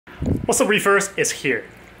What's up, reefers? It's here,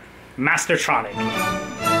 Mastertronic.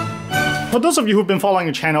 For those of you who've been following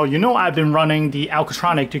the channel, you know I've been running the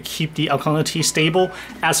Alkatronic to keep the alkalinity stable,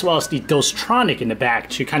 as well as the Dosetronic in the back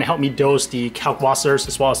to kind of help me dose the kalkwasser's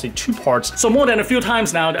as well as the 2 parts. So more than a few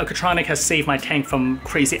times now, the Alkatronic has saved my tank from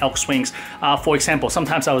crazy elk swings. For example,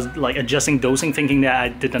 sometimes I was like adjusting dosing thinking that I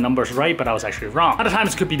did the numbers right, but I was actually wrong. Other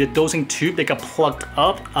times it could be the dosing tube that got plugged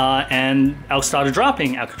up and elk started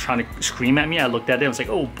dropping. Alkatronic screamed at me, I looked at it, I was like,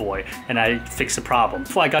 oh boy, and I fixed the problem.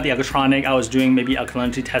 Before I got the Alkatronic, I was doing maybe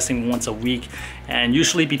alkalinity testing once a week, and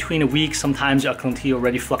usually between a week, sometimes the alkalinity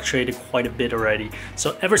already fluctuated quite a bit already.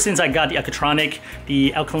 So ever since I got the Alkatronic,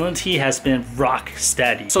 the alkalinity has been rock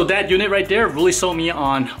steady. So that unit right there really sold me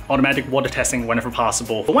on automatic water testing whenever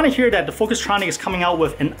possible. But when I hear that the Focustronic is coming out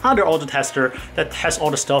with another auto tester that tests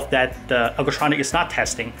all the stuff that the Alkatronic is not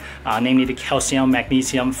testing, namely the calcium,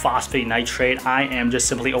 magnesium, phosphate, nitrate, I am just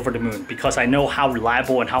simply over the moon because I know how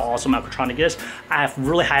reliable and how awesome Alkatronic is. I have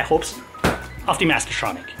really high hopes of the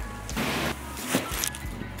Mastertronic.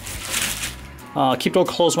 Keep door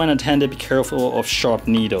closed when attended. Be careful of sharp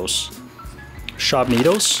needles. Sharp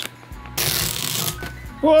needles?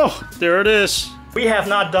 Whoa, there it is. We have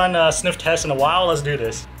not done a sniff test in a while. Let's do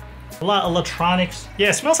this. A lot of electronics.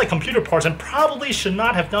 Yeah, it smells like computer parts and probably should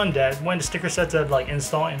not have done that when the sticker said to like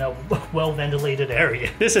install in a well-ventilated area.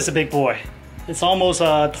 This is a big boy. It's almost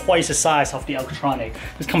twice the size of the Alkatronic.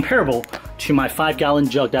 It's comparable to my 5-gallon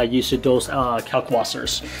jug that I used to dose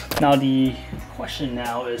kalkwasser's. Now the question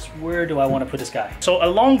now is, where do I want to put this guy? So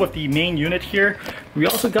along with the main unit here, we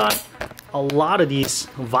also got a lot of these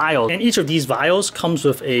vials, and each of these vials comes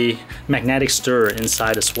with a magnetic stirrer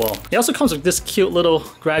inside as well. It also comes with this cute little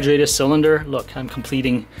graduated cylinder. Look, I'm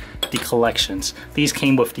completing the collections. These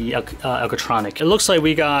came with the Alkatronic. It looks like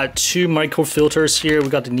we got 2 micro filters here. We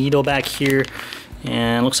got the needle back here,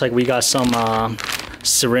 and looks like we got some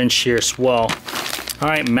syringe here as well. All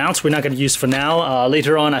right, mounts we're not gonna use for now.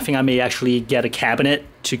 Later on, I think I may actually get a cabinet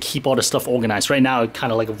to keep all the stuff organized. Right now, it's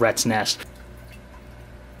kind of like a rat's nest.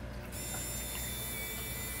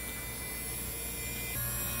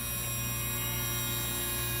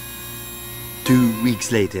 2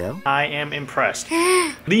 weeks later. I am impressed.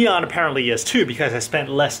 Leon apparently is too, because I spent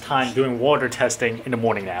less time doing water testing in the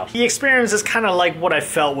morning now. The experience is kind of like what I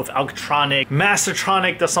felt with Alkatronic.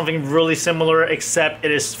 Mastertronic does something really similar, except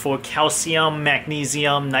it is for calcium,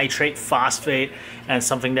 magnesium, nitrate, phosphate, and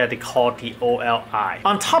something that they call the OLI.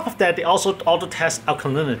 On top of that, they also auto-test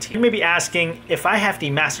alkalinity. You may be asking, if I have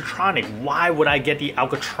the Mastertronic, why would I get the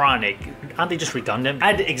Alkatronic? Aren't they just redundant? I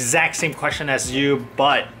had the exact same question as you,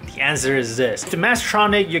 but the answer is this. With the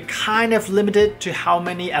Mastertronic, you're kind of limited to how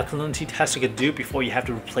many alkalinity tests you could do before you have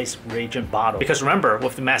to replace reagent bottle. Because remember,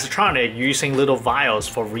 with the Mastertronic, you're using little vials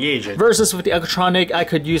for reagent. Versus with the Alkatronic, I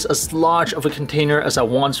could use as large of a container as I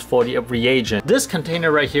want for the reagent. This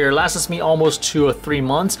container right here lasts me almost 2 or 3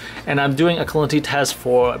 months, and I'm doing alkalinity tests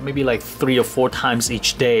for maybe like 3 or 4 times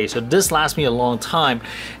each day. So this lasts me a long time.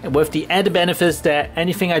 And with the added benefits that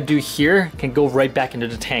anything I do here can go right back into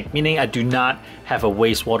the tank, meaning I do not have a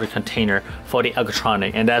wastewater container for the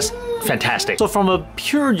Alkatronic, and that's fantastic. So from a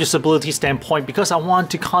pure usability standpoint, because I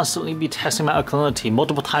want to constantly be testing my alkalinity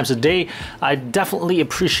multiple times a day, I definitely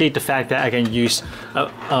appreciate the fact that I can use,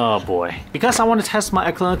 oh boy. Because I want to test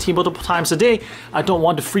my alkalinity multiple times a day, I don't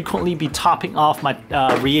want to frequently be topping off my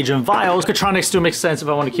reagent vials. Alkatronic still makes sense if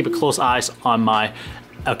I want to keep a close eye on my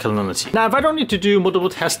alkalinity. Now, if I don't need to do multiple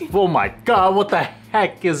tests, oh my god, what the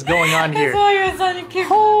heck is going on here?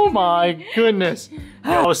 Oh my goodness.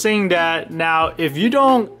 I was saying that now, if you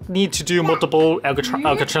don't need to do multiple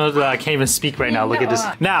Alkatronic, I can't even speak right now, look at this.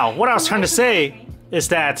 Now, what I was trying to say is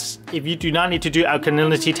that if you do not need to do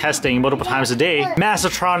alkalinity testing multiple times a day,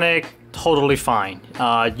 Mastertronic, totally fine.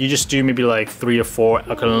 You just do maybe like 3 or 4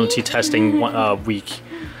 alkalinity testing a week.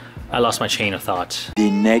 I lost my chain of thought. The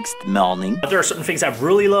next morning. There are certain things I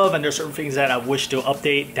really love, and there are certain things that I wish to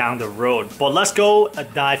update down the road. But let's go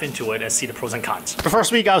dive into it and see the pros and cons. The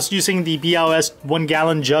first week I was using the BLS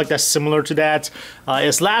 1-gallon jug that's similar to that.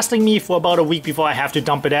 It's lasting me for about a week before I have to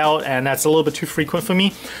dump it out, and that's a little bit too frequent for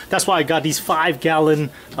me. That's why I got these 5-gallon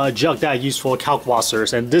jug that I use for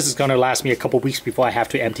kalkwasser's, and this is gonna last me a couple weeks before I have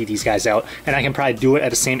to empty these guys out, and I can probably do it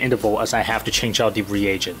at the same interval as I have to change out the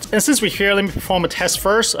reagents. And since we're here, let me perform a test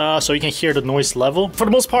first. So you can hear the noise level. For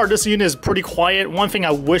the most part, this unit is pretty quiet. One thing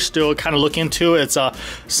I wish to kind of look into is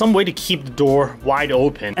some way to keep the door wide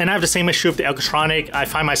open. And I have the same issue with the Alkatronic. I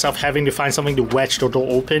find myself having to find something to wedge the door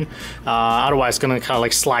open. Otherwise, it's gonna kind of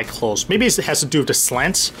like slide closed. Maybe it has to do with the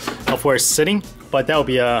slants of where it's sitting, but that would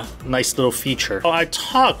be a nice little feature. While I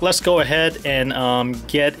talk, let's go ahead and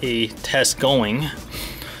get a test going.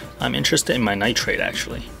 I'm interested in my nitrate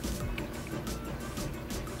actually.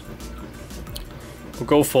 we'll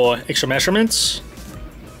go for extra measurements.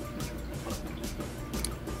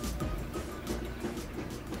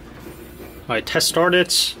 Alright, test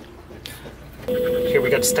started. Here we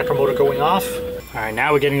got the stepper motor going off. Alright,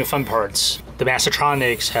 now we're getting the fun parts. The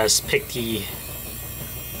Mastertronic has picked the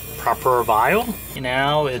proper vial.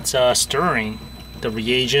 Now it's stirring the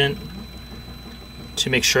reagent to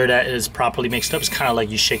make sure that it is properly mixed up. It's kind of like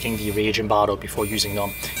you shaking the reagent bottle before using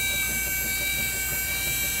them.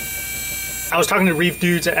 I was talking to reef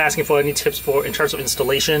dudes and asking for any tips in terms of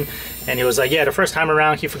installation, and he was like, yeah, the first time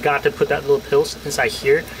around he forgot to put that little pills inside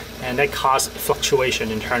here, and that caused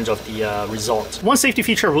fluctuation in terms of the results. One safety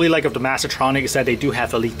feature I really like of the Mastertronic is that they do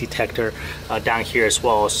have a leak detector down here as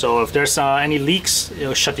well. So if there's any leaks,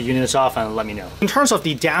 it'll shut the units off and let me know. In terms of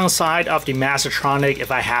the downside of the Mastertronic,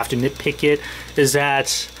 if I have to nitpick it, is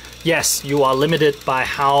that yes, you are limited by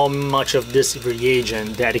how much of this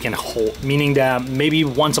reagent that it can hold, meaning that maybe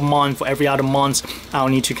once a month or every other month I'll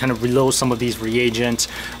need to kind of reload some of these reagents,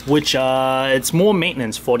 which it's more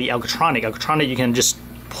maintenance for the Alkatronic. Alkatronic, you can just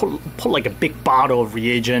put like a big bottle of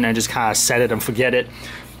reagent and just kind of set it and forget it,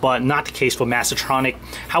 but not the case for Mastertronic.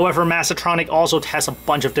 However, Mastertronic also tests a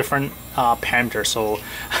bunch of different parameters, so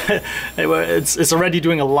it's already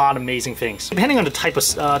doing a lot of amazing things. Depending on the type of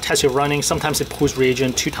test you're running, sometimes it pulls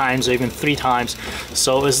reagent 2 times or even 3 times,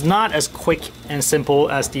 so it's not as quick and simple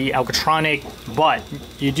as the Alkatronic, but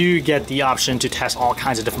you do get the option to test all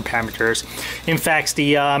kinds of different parameters. In fact,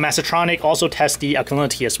 the Mastertronic also tests the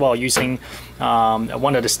alkalinity as well, using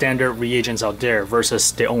one of the standard reagents out there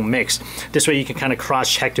versus their own mix. This way you can kind of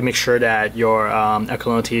cross-check to make sure that your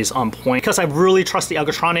alkalinity is on point. Because I really trust the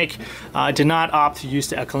Alkatronic, I did not opt to use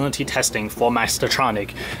the alkalinity testing for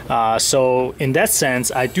Mastertronic. So in that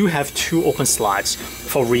sense, I do have 2 open slots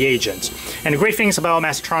for reagents. And the great things about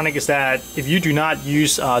Mastertronic is that if you do not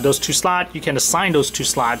use those 2 slots, you can assign those 2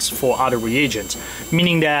 slots for other reagents.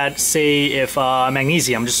 Meaning that, say if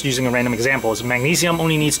magnesium, I'm just using a random example, so magnesium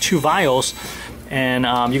only needs 2 vials,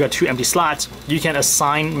 and you got 2 empty slots, you can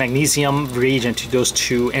assign magnesium reagent to those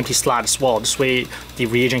 2 empty slots as well. This way the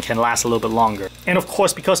reagent can last a little bit longer. And of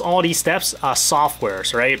course, because all these steps are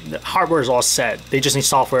softwares, right? The hardware is all set. They just need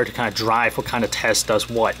software to kind of drive what kind of test does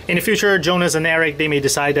what. In the future, Jonas and Eric, they may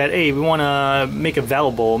decide that, hey, we want to make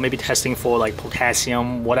available maybe testing for like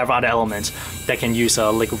potassium, whatever other elements that can use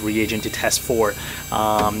a liquid reagent to test for,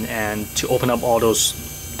 and to open up all those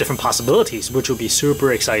different possibilities, which will be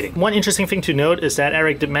super exciting. One interesting thing to note is that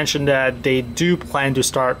Eric did mention that they do plan to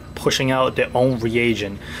start pushing out their own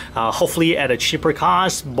reagent, hopefully at a cheaper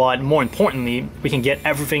cost, but more importantly, we can get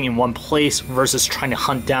everything in one place versus trying to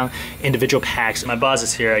hunt down individual packs. My boss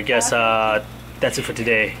is here. I guess that's it for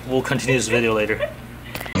today. We'll continue this video later.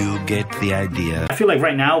 You get the idea. I feel like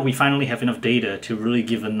right now we finally have enough data to really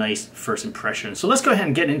give a nice first impression. So let's go ahead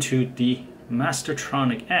and get into the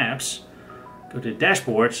Mastertronic apps. Go to the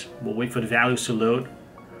dashboard, we'll wait for the values to load.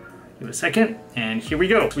 Give it a second, and here we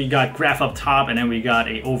go. We got graph up top, and then we got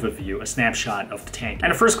a overview, a snapshot of the tank.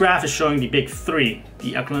 And the first graph is showing the big 3,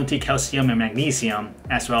 the alkalinity, calcium, and magnesium,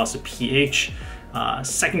 as well as the pH.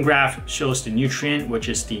 Second graph shows the nutrient, which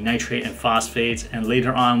is the nitrate and phosphates, and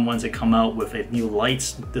later on, once they come out with a new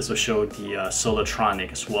lights, this will show the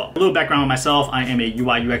Solartronic as well. A little background on myself, I am a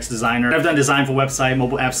UI UX designer. I've done design for website,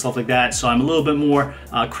 mobile apps, stuff like that, so I'm a little bit more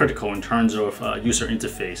critical in terms of user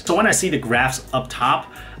interface. So when I see the graphs up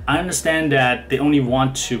top, I understand that they only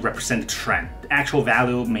want to represent the trend. The actual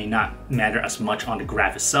value may not matter as much on the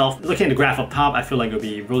graph itself. Looking at the graph up top, I feel like it would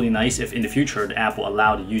be really nice if in the future the app will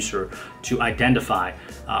allow the user to identify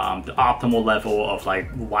the optimal level of like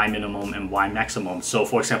Y minimum and Y maximum. So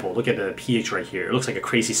for example, look at the pH right here. It looks like a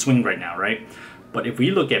crazy swing right now, right? But if we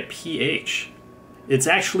look at pH, it's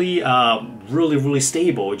actually really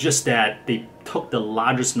stable, just that they took the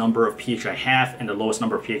largest number of pH I have and the lowest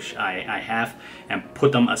number of pH I have and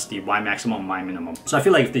put them as the Y maximum and Y minimum. So I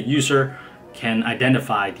feel like if the user can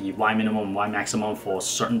identify the Y minimum and Y maximum for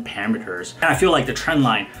certain parameters, and I feel like the trend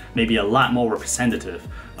line may be a lot more representative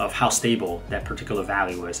of how stable that particular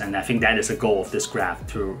value is, and I think that is a goal of this graph,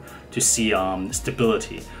 to see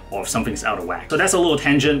stability or if something's out of whack. So that's a little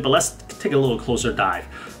tangent, but let's take a little closer dive.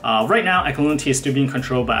 Right now, alkalinity is still being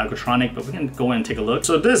controlled by Alkatronic, but we can go in and take a look.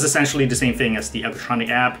 So this is essentially the same thing as the Alkatronic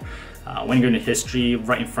app. When you go into history,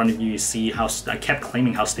 right in front of you, you see how I kept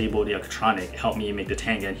claiming how stable the Alkatronic helped me make the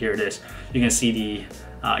tank, and here it is. You can see the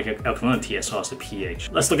alkalinity as well as the pH.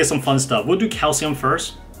 Let's look at some fun stuff. We'll do calcium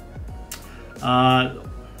first.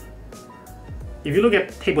 If you look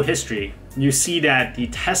at table history, you see that the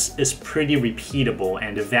test is pretty repeatable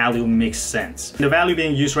and the value makes sense. The value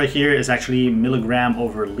being used right here is actually milligram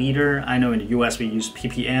over liter. I know in the US we use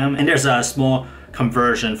ppm, and there's a small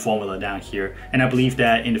conversion formula down here, and I believe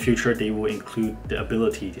that in the future they will include the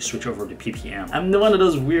ability to switch over to ppm. I'm one of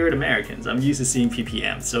those weird Americans. I'm used to seeing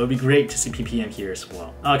ppm, so it'd be great to see ppm here as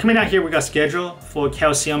well. Coming down here, we got schedule for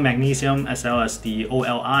calcium, magnesium, as well as the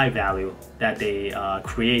OLI value that they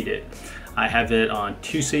created. I have it on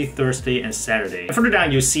Tuesday, Thursday, and Saturday. And further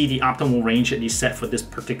down, you see the optimal range that you set for this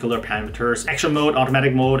particular parameters. Action mode,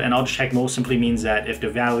 automatic mode, and auto check mode simply means that if the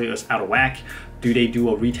value is out of whack, do they do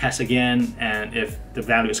a retest again? And if the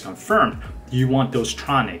value is confirmed, you want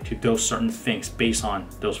Dosetronic to do certain things based on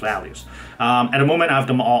those values. At the moment, I have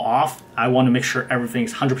them all off. I want to make sure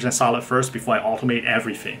everything's 100% solid first before I automate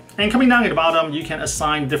everything. And coming down at the bottom, you can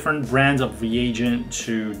assign different brands of reagent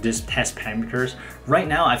to this test parameters. Right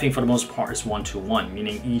now, I think for the most part, it's 1-to-1,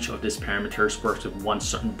 meaning each of these parameters works with one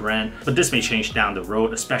certain brand. But this may change down the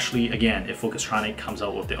road, especially again, if Focustronic comes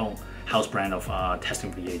out with their own house brand of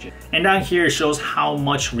testing reagent. And down here, it shows how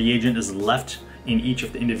much reagent is left in each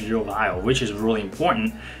of the individual vial, which is really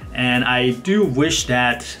important. And I do wish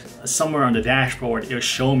that somewhere on the dashboard, it would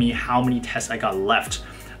show me how many tests I got left.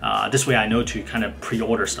 This way I know to kind of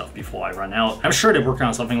pre-order stuff before I run out. I'm sure they're working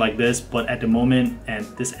on something like this, but at the moment, and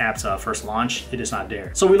this app's first launch, it is not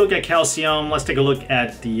there. So we look at calcium. Let's take a look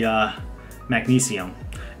at the magnesium.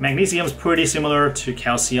 Magnesium is pretty similar to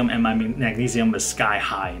calcium, and my magnesium is sky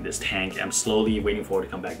high in this tank. I'm slowly waiting for it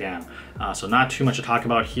to come back down. So not too much to talk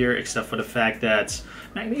about here, except for the fact that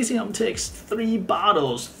magnesium takes 3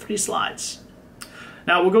 bottles, 3 slides.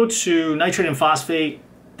 Now we'll go to nitrate and phosphate.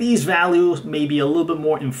 These values may be a little bit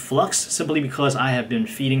more in flux simply because I have been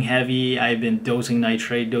feeding heavy, I've been dosing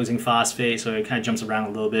nitrate, dosing phosphate, so it kind of jumps around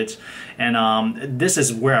a little bit. And this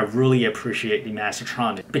is where I really appreciate the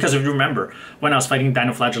Mastertronic. Because if you remember, when I was fighting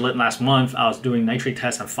dinoflagellate last month, I was doing nitrate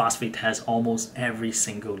tests and phosphate tests almost every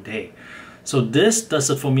single day. So this does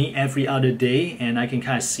it for me every other day, and I can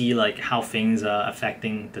kind of see like how things are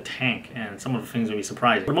affecting the tank, and some of the things will be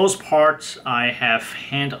surprising. For the most part, I have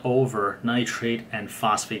hand over nitrate and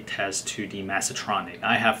phosphate tests to the Mastertronic.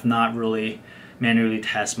 I have not really manually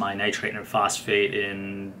tested my nitrate and phosphate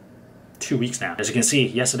in 2 weeks now. As you can see,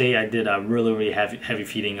 yesterday I did a really heavy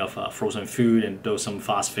feeding of frozen food and dosed some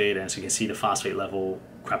phosphate, and as you can see, the phosphate level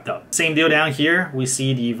crept up. Same deal down here. We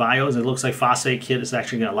see the vials. It looks like phosphate kit is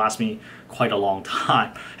actually going to last me quite a long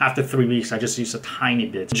time. After 3 weeks, I just used a tiny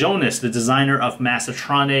bit. Jonas, the designer of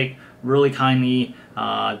Mastertronic, really kindly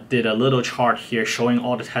did a little chart here showing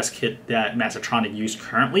all the test kit that Mastertronic used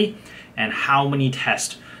currently and how many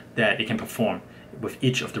tests that it can perform with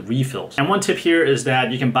each of the refills. And one tip here is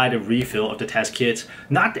that you can buy the refill of the test kit,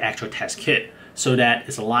 not the actual test kit, so that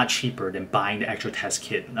it's a lot cheaper than buying the actual test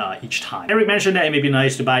kit each time. Eric mentioned that it may be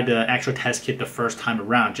nice to buy the actual test kit the first time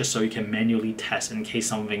around just so you can manually test in case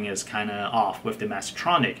something is kind of off with the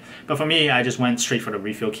Mastertronic. But for me, I just went straight for the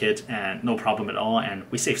refill kit and no problem at all, and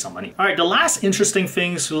we saved some money. All right, the last interesting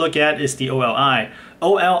things to look at is the OLI.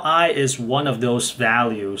 OLI is one of those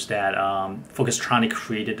values that Focustronic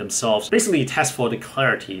created themselves. Basically, test for the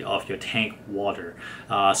clarity of your tank water.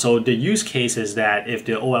 So the use case is that if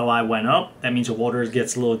the OLI went up, that means your water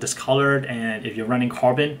gets a little discolored, and if you're running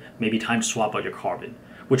carbon, maybe time to swap out your carbon,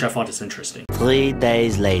 which I thought is interesting. 3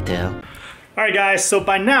 days later. Alright guys, so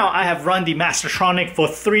by now I have run the Mastertronic for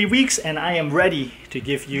 3 weeks, and I am ready to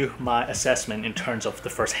give you my assessment in terms of the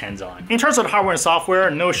first hands-on. In terms of the hardware and software,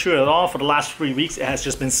 no issue at all. For the last 3 weeks, it has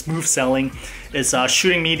just been smooth sailing. It's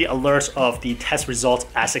shooting me the alerts of the test results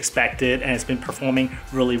as expected, and it's been performing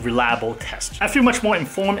really reliable tests. I feel much more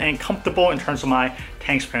informed and comfortable in terms of my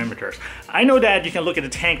tank's parameters. I know that you can look at the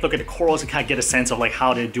tank, look at the corals, and kind of get a sense of like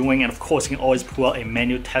how they're doing, and of course you can always pull out a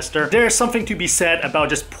manual tester. There's something to be said about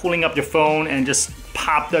just pulling up your phone and just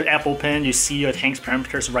pop the app open, you see your tank's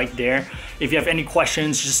parameters right there. If you have any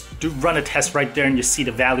questions, just run a test right there and you see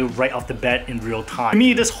the value right off the bat in real time. To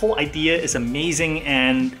me, this whole idea is amazing,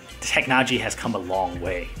 and the technology has come a long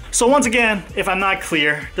way. So once again, if I'm not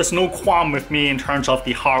clear, there's no qualm with me in terms of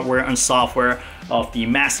the hardware and software of the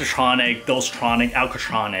Mastertronic, Dosetronic,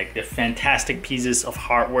 Alkatronic. They're fantastic pieces of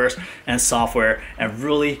hardware and software, and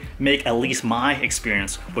really make at least my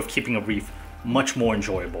experience with keeping a reef much more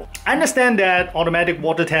enjoyable. I understand that automatic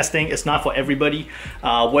water testing is not for everybody,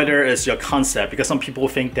 whether it's your concept, because some people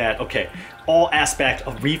think that, okay, all aspects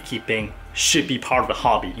of reef keeping should be part of the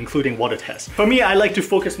hobby, including water tests. For me, I like to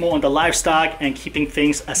focus more on the livestock and keeping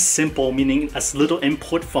things as simple, meaning as little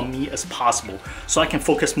input from me as possible, so I can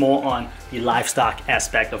focus more on the livestock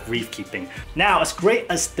aspect of reef keeping. Now, as great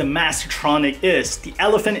as the Mastertronic is, the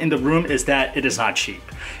elephant in the room is that it is not cheap.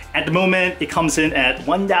 At the moment, it comes in at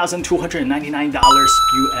 $1,299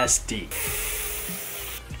 USD.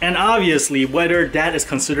 And obviously, whether that is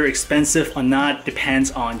considered expensive or not depends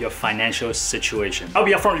on your financial situation. I'll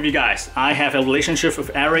be upfront with you guys. I have a relationship with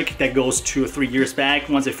Eric that goes 2 or 3 years back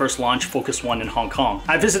once they first launched Focus One in Hong Kong.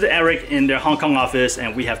 I visited Eric in their Hong Kong office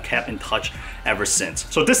and we have kept in touch ever since.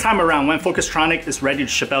 So this time around, when Focustronic is ready to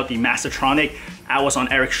ship out the Mastertronic, I was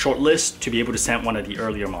on Eric's shortlist to be able to send one of the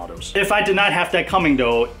earlier models. If I did not have that coming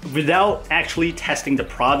though, without actually testing the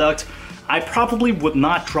product, I probably would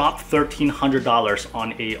not drop $1,300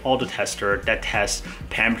 on a auto tester that tests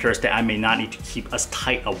parameters that I may not need to keep as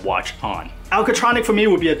tight a watch on. Alkatronic for me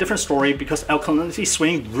would be a different story because alkalinity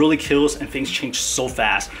swing really kills and things change so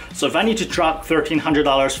fast. So if I need to drop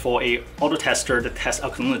 $1,300 for a auto tester that tests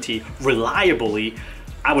alkalinity reliably,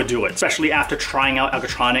 I would do it, especially after trying out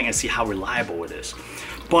Alkatronic and see how reliable it is.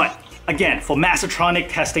 But again, for Mastertronic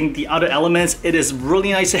testing the other elements, it is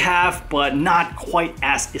really nice to have, but not quite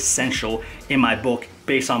as essential in my book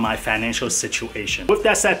based on my financial situation. With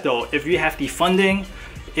that said though, if you have the funding,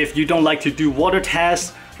 if you don't like to do water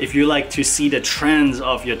tests, if you like to see the trends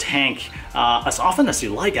of your tank as often as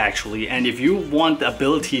you like actually, and if you want the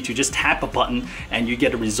ability to just tap a button and you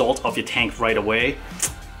get the result of your tank right away,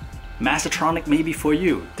 Mastertronic may be for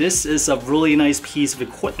you. This is a really nice piece of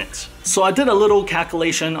equipment. So I did a little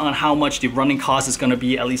calculation on how much the running cost is going to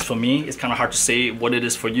be, at least for me. It's kind of hard to say what it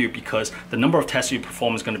is for you because the number of tests you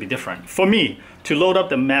perform is going to be different. For me, to load up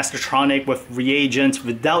the Mastertronic with reagents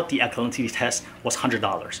without the alkalinity test was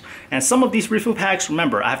 $100. And some of these refill packs,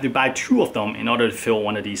 remember, I have to buy 2 of them in order to fill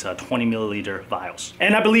one of these 20 milliliter vials.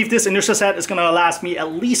 And I believe this initial set is going to last me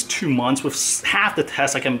at least 2 months. With half the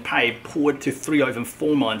tests, I can probably pull it to 3 or even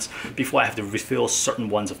 4 months before I have to refill certain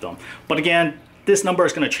ones of them. But again, this number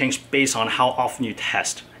is going to change based on how often you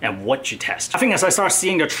test and what you test. I think as I start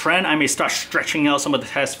seeing the trend, I may start stretching out some of the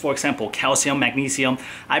tests. For example, calcium, magnesium,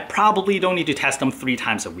 I probably don't need to test them 3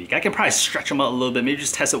 times a week. I can probably stretch them out a little bit, maybe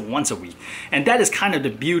just test it once a week. And that is kind of the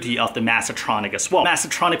beauty of the Mastertronic as well.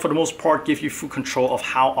 Mastertronic, for the most part, gives you full control of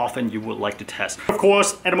how often you would like to test. Of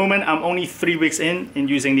course, at the moment, I'm only 3 weeks in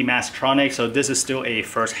using the Mastertronic, so this is still a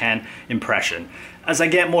first-hand impression. As I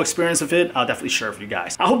get more experience with it, I'll definitely share with you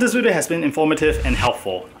guys. I hope this video has been informative and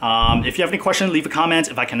helpful. If you have any questions, leave a comment.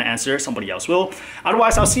 If I can answer, somebody else will.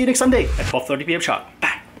 Otherwise, I'll see you next Sunday at 12:30 p.m. sharp.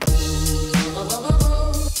 Bye.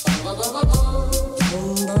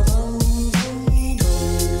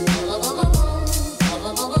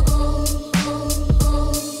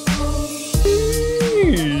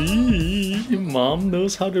 Mom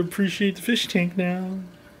knows how to appreciate the fish tank now.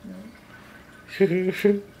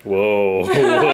 Whoa.